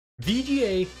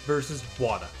VGA versus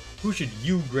WATA. Who should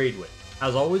you grade with?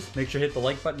 As always, make sure to hit the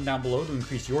like button down below to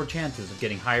increase your chances of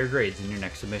getting higher grades in your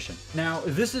next submission. Now,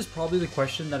 this is probably the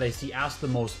question that I see asked the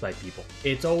most by people.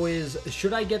 It's always,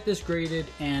 should I get this graded?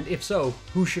 And if so,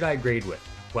 who should I grade with?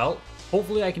 Well,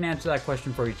 hopefully I can answer that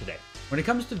question for you today. When it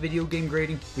comes to video game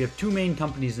grading, we have two main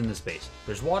companies in the space.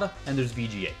 There's WATA and there's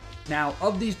VGA. Now,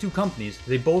 of these two companies,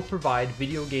 they both provide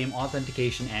video game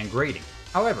authentication and grading.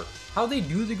 However, how they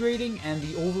do the grading and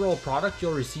the overall product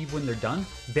you'll receive when they're done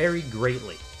vary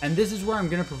greatly. And this is where I'm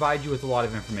going to provide you with a lot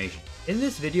of information. In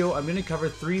this video, I'm going to cover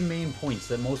three main points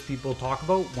that most people talk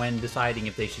about when deciding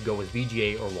if they should go with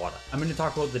VGA or WATA. I'm going to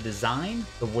talk about the design,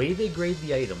 the way they grade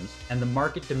the items, and the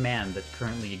market demand that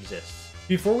currently exists.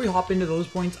 Before we hop into those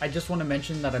points, I just want to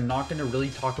mention that I'm not going to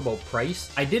really talk about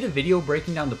price. I did a video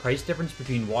breaking down the price difference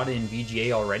between WATA and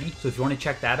VGA already, so if you want to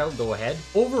check that out, go ahead.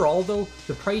 Overall though,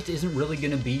 the price isn't really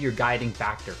going to be your guiding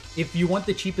factor. If you want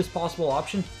the cheapest possible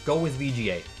option, go with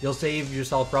VGA. You'll save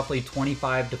yourself roughly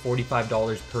 $25 to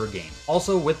 $45 per game.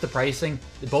 Also with the pricing,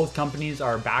 both companies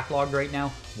are backlogged right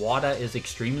now. WATA is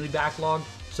extremely backlogged.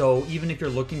 So even if you're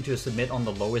looking to submit on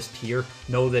the lowest tier,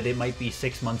 know that it might be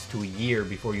 6 months to a year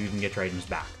before you even get your items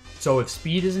back. So if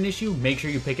speed is an issue, make sure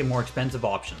you pick a more expensive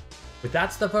option. With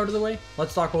that stuff out of the way,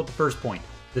 let's talk about the first point,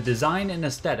 the design and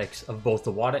aesthetics of both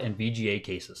the WATA and VGA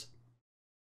cases.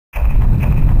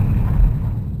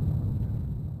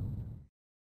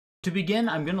 To begin,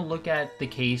 I'm going to look at the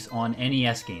case on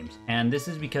NES games, and this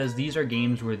is because these are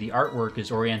games where the artwork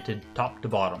is oriented top to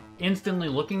bottom. Instantly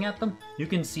looking at them, you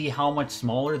can see how much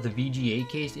smaller the VGA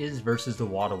case is versus the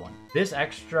WATA one. This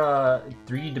extra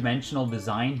three-dimensional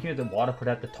design here that WATA put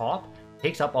at the top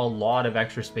takes up a lot of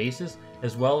extra spaces,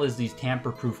 as well as these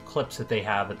tamper-proof clips that they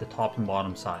have at the top and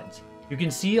bottom sides. You can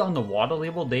see on the WATA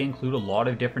label they include a lot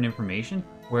of different information,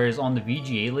 whereas on the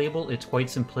VGA label it's quite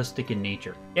simplistic in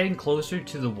nature. Getting closer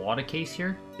to the WATA case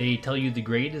here, they tell you the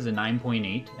grade is a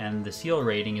 9.8 and the seal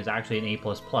rating is actually an A++,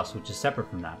 which is separate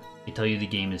from that. They tell you the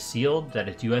game is sealed, that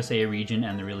it's USA region,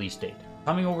 and the release date.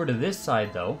 Coming over to this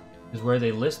side though, is where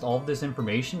they list all of this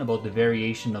information about the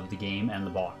variation of the game and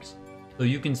the box. So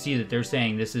you can see that they're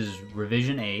saying this is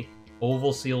revision A,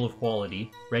 oval seal of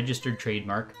quality, registered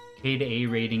trademark, K to A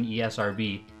rating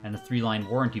ESRB, and a 3-line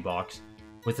warranty box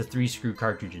with a 3-screw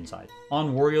cartridge inside.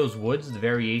 On Wario's Woods, the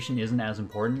variation isn't as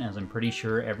important, as I'm pretty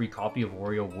sure every copy of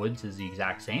Wario Woods is the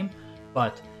exact same,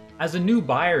 but as a new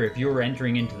buyer, if you were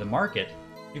entering into the market,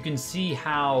 you can see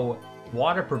how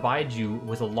WATA provides you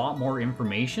with a lot more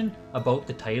information about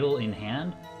the title in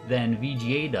hand than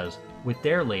VGA does with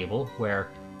their label,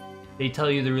 where they tell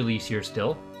you the release year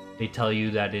still, they tell you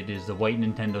that it is the white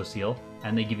Nintendo seal,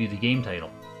 and they give you the game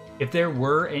title. If there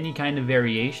were any kind of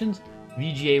variations,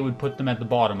 VGA would put them at the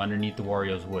bottom underneath the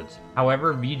Wario's Woods.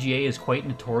 However, VGA is quite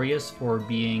notorious for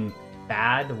being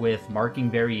bad with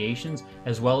marking variations,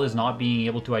 as well as not being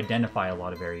able to identify a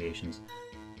lot of variations.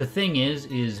 The thing is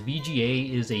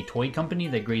VGA is a toy company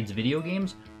that grades video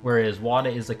games, whereas WATA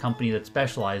is a company that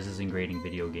specializes in grading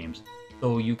video games.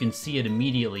 So you can see it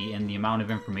immediately in the amount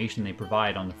of information they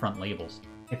provide on the front labels.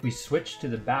 If we switch to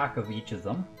the back of each of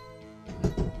them,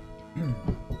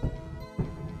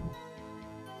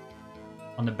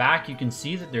 on the back you can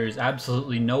see that there is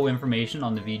absolutely no information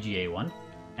on the VGA one,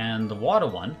 and the WATA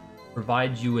one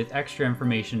provides you with extra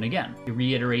information again. It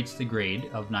reiterates the grade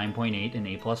of 9.8 and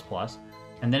A++,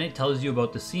 and then it tells you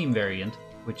about the seam variant,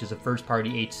 which is a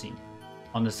first-party H seam.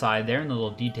 On the side there in the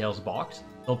little details box,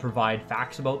 they'll provide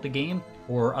facts about the game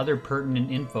or other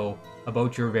pertinent info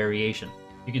about your variation.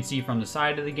 You can see from the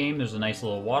side of the game there's a nice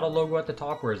little WATA logo at the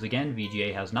top, whereas again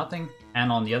VGA has nothing.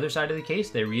 And on the other side of the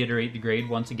case they reiterate the grade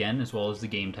once again, as well as the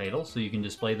game title, so you can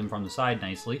display them from the side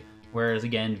nicely, whereas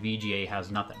again VGA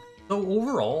has nothing. So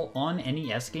overall, on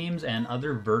NES games and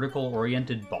other vertical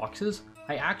oriented boxes,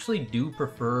 I actually do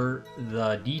prefer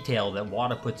the detail that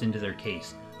WATA puts into their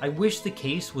case. I wish the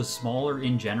case was smaller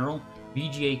in general.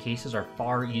 VGA cases are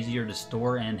far easier to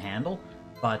store and handle,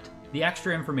 but the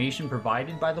extra information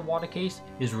provided by the WATA case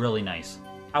is really nice.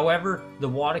 However, the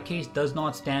WATA case does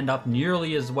not stand up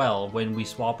nearly as well when we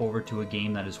swap over to a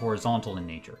game that is horizontal in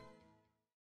nature.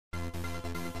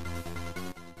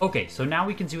 Okay, so now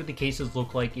we can see what the cases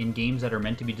look like in games that are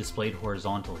meant to be displayed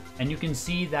horizontally. And you can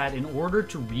see that in order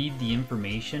to read the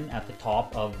information at the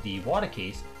top of the WATA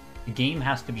case, the game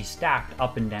has to be stacked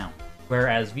up and down.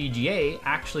 Whereas VGA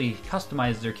actually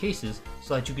customizes their cases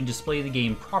so that you can display the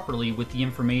game properly with the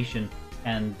information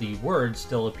and the words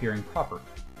still appearing proper.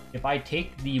 If I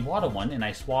take the WATA one and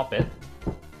I swap it,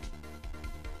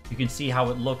 you can see how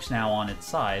it looks now on its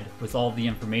side with all the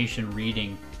information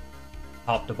reading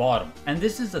top to bottom. And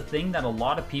this is a thing that a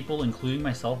lot of people, including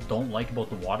myself, don't like about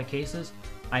the WATA cases.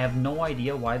 I have no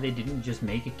idea why they didn't just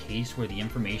make a case where the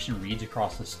information reads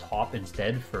across this top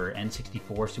instead for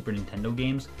N64 Super Nintendo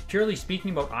games. Purely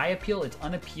speaking about eye appeal, it's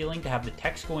unappealing to have the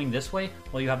text going this way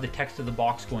while you have the text of the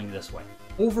box going this way.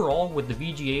 Overall, with the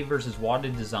VGA versus WATA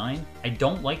design, I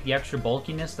don't like the extra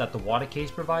bulkiness that the WATA case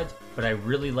provides, but I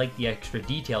really like the extra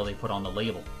detail they put on the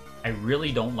label. I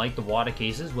really don't like the WATA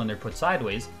cases when they're put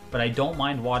sideways, but I don't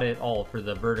mind WATA at all for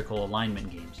the vertical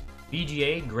alignment games.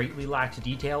 VGA greatly lacks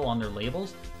detail on their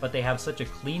labels, but they have such a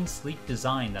clean, sleek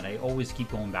design that I always keep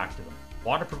going back to them.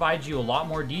 WATA provides you a lot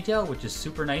more detail, which is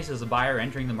super nice as a buyer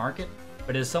entering the market,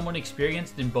 but as someone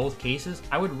experienced in both cases,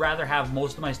 I would rather have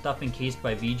most of my stuff encased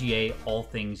by VGA, all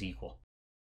things equal.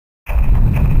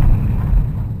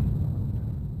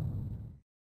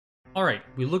 Alright,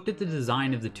 we looked at the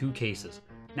design of the two cases.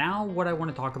 Now what I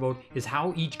want to talk about is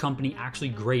how each company actually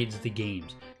grades the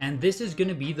games. And this is going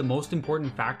to be the most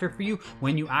important factor for you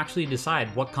when you actually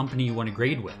decide what company you want to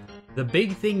grade with. The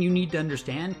big thing you need to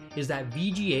understand is that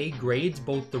VGA grades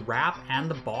both the wrap and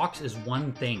the box as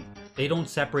one thing. They don't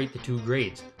separate the two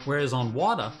grades. Whereas on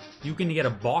WATA, you can get a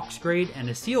box grade and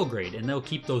a seal grade, and they'll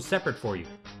keep those separate for you.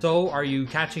 So are you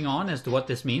catching on as to what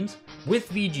this means? With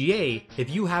VGA, if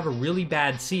you have a really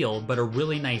bad seal but a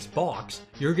really nice box,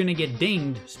 you're going to get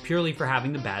dinged purely for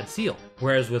having the bad seal.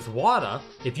 Whereas with WATA,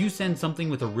 if you send something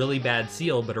with a really bad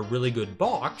seal but a really good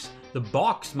box, the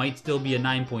box might still be a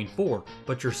 9.4,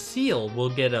 but your seal will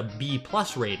get a B+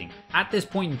 rating. At this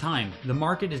point in time, the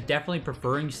market is definitely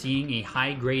preferring seeing a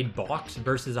high-grade box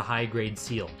versus a high-grade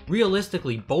seal.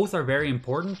 Realistically, both are very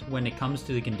important when it comes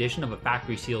to the condition of a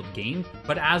factory-sealed game,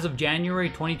 but as of January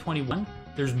 2021,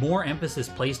 there's more emphasis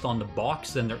placed on the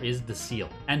box than there is the seal.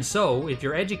 And so, if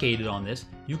you're educated on this,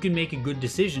 you can make a good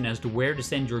decision as to where to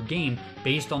send your game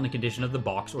based on the condition of the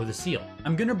box or the seal.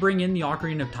 I'm gonna bring in the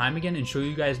Ocarina of Time again and show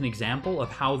you guys an example of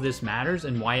how this matters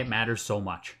and why it matters so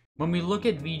much. When we look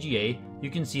at VGA, you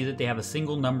can see that they have a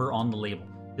single number on the label.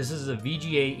 This is a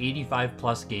VGA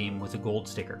 85+ game with a gold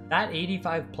sticker. That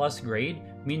 85+ grade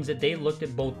means that they looked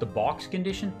at both the box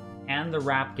condition and the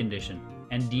wrap condition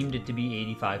and deemed it to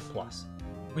be 85+.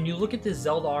 When you look at this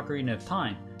Zelda Ocarina of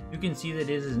Time, you can see that it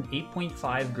is an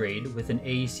 8.5 grade with an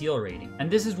A seal rating. And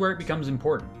this is where it becomes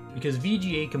important, because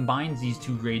VGA combines these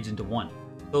two grades into one.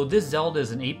 So this Zelda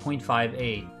is an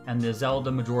 8.5A, and the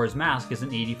Zelda Majora's Mask is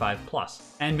an 85+.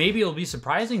 And maybe it'll be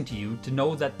surprising to you to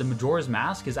know that the Majora's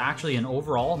Mask is actually in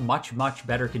overall much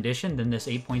better condition than this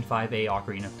 8.5A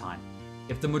Ocarina of Time.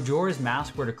 If the Majora's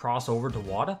Mask were to cross over to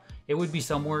WATA, it would be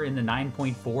somewhere in the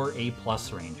 9.4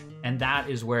 A+ range. And that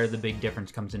is where the big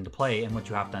difference comes into play and what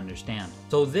you have to understand.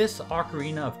 So this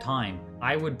Ocarina of Time,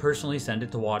 I would personally send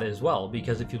it to WATA as well,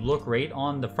 because if you look right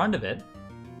on the front of it,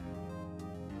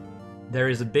 there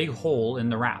is a big hole in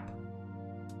the wrap.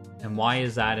 And why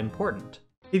is that important?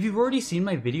 If you've already seen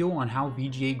my video on how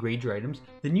VGA grades your items,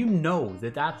 then you know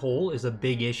that that hole is a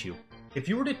big issue. If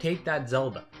you were to take that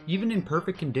Zelda, even in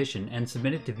perfect condition, and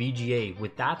submit it to VGA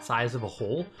with that size of a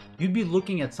hole, you'd be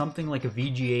looking at something like a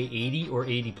VGA 80 or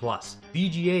 80+.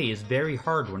 VGA is very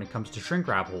hard when it comes to shrink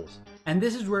wrap holes. And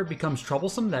this is where it becomes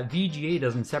troublesome that VGA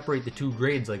doesn't separate the two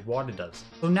grades like WATA does.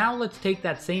 So now let's take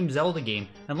that same Zelda game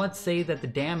and let's say that the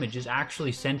damage is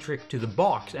actually centric to the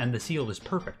box and the seal is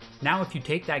perfect. Now if you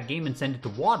take that game and send it to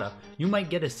WATA, you might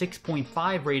get a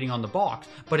 6.5 rating on the box,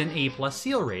 but an A+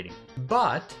 seal rating.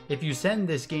 But if you send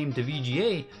this game to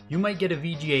VGA, you might get a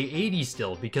VGA 80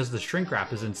 still because the shrink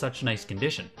wrap is in such nice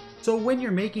condition. So when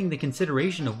you're making the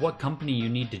consideration of what company you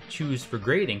need to choose for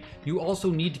grading, you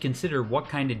also need to consider what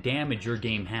kind of damage your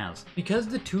game has. Because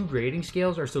the two grading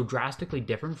scales are so drastically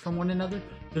different from one another,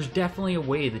 there's definitely a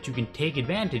way that you can take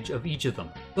advantage of each of them.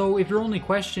 So if your only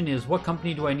question is what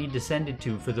company do I need to send it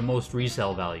to for the most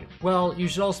resale value? Well, you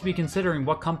should also be considering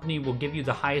what company will give you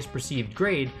the highest perceived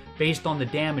grade based on the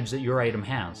damage that your item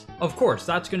has. Of course,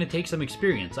 that's going to take some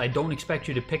experience. I don't expect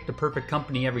you to pick the perfect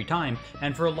company every time,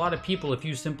 and for a lot of people, if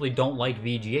you simply don't like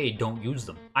VGA, don't use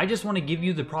them. I just want to give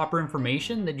you the proper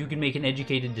information that you can make an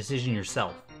educated decision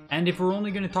yourself. And if we're only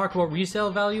going to talk about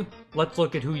resale value, let's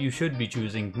look at who you should be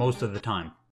choosing most of the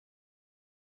time.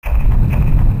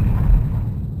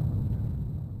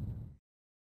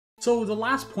 So the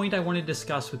last point I want to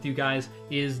discuss with you guys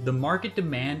is the market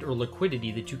demand or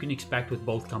liquidity that you can expect with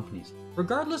both companies.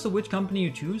 Regardless of which company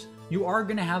you choose, you are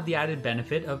going to have the added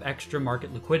benefit of extra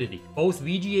market liquidity. Both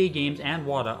VGA games and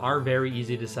WATA are very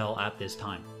easy to sell at this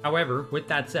time. However, with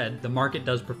that said, the market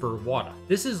does prefer WATA.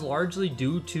 This is largely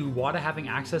due to WATA having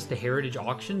access to heritage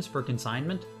auctions for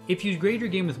consignment. If you grade your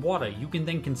game with WATA, you can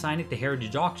then consign it to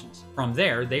heritage auctions. From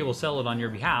there, they will sell it on your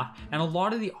behalf, and a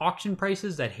lot of the auction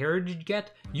prices that heritage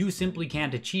get, you simply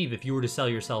can't achieve if you were to sell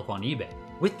yourself on eBay.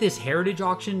 With this heritage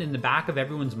auction in the back of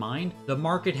everyone's mind, the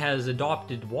market has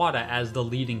adopted WATA as the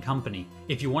leading company.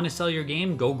 If you want to sell your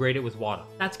game, go grade it with WATA.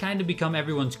 That's kind of become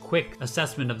everyone's quick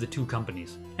assessment of the two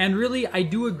companies. And really, I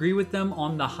do agree with them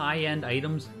on the high-end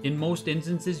items. In most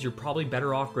instances, you're probably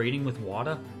better off grading with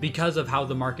WATA because of how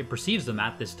the market perceives them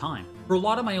at this time. For a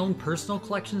lot of my own personal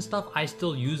collection stuff, I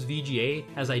still use VGA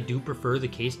as I do prefer the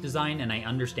case design and I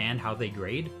understand how they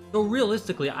grade. So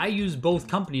realistically, I use both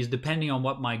companies depending on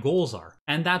what my goals are.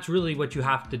 And that's really what you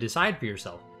have to decide for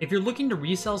yourself. If you're looking to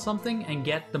resell something and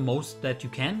get the most that you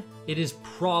can, it is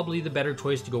probably the better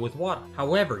choice to go with WATA.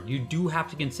 However, you do have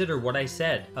to consider what I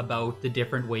said about the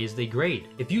different ways they grade.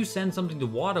 If you send something to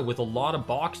WATA with a lot of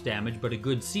box damage but a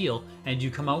good seal, and you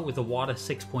come out with a WATA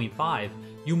 6.5,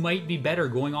 you might be better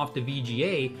going off to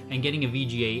VGA and getting a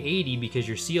VGA 80 because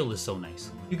your seal is so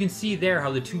nice. You can see there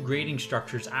how the two grading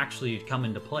structures actually come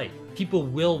into play. People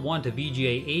will want a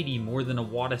VGA 80 more than a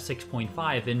WATA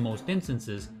 6.5 in most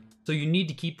instances, so you need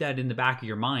to keep that in the back of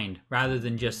your mind rather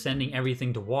than just sending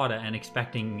everything to WATA and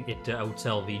expecting it to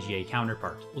outsell VGA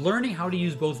counterparts. Learning how to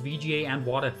use both VGA and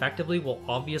WATA effectively will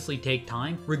obviously take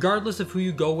time. Regardless of who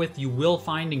you go with, you will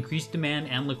find increased demand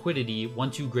and liquidity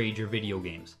once you grade your video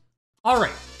games.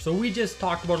 Alright, so we just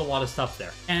talked about a lot of stuff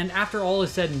there. And after all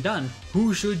is said and done,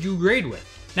 who should you grade with?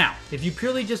 Now, if you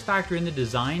purely just factor in the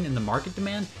design and the market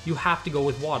demand, you have to go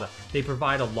with WATA. They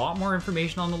provide a lot more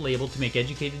information on the label to make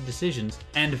educated decisions,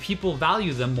 and people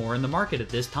value them more in the market at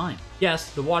this time.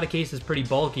 Yes, the WATA case is pretty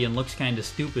bulky and looks kinda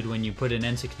stupid when you put an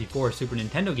N64 Super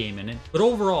Nintendo game in it, but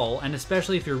overall, and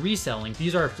especially if you're reselling,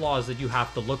 these are flaws that you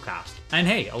have to look past. And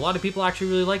hey, a lot of people actually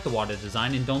really like the WATA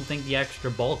design and don't think the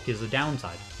extra bulk is a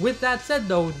downside. With that said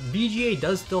though, VGA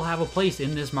does still have a place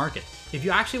in this market. If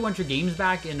you actually want your games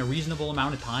back in a reasonable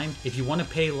amount of time, if you want to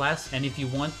pay less, and if you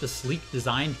want the sleek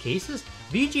designed cases,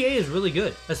 VGA is really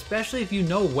good, especially if you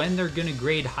know when they're going to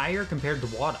grade higher compared to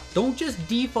WATA. Don't just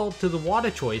default to the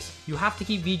WATA choice, you have to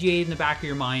keep VGA in the back of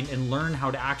your mind and learn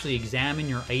how to actually examine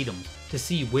your items to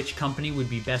see which company would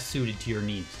be best suited to your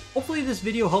needs. Hopefully this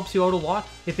video helps you out a lot.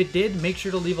 If it did, make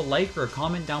sure to leave a like or a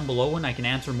comment down below and I can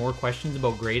answer more questions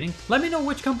about grading. Let me know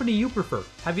which company you prefer.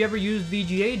 Have you ever used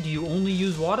VGA? Do you only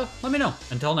use WATA? Let me know.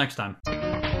 Until next time.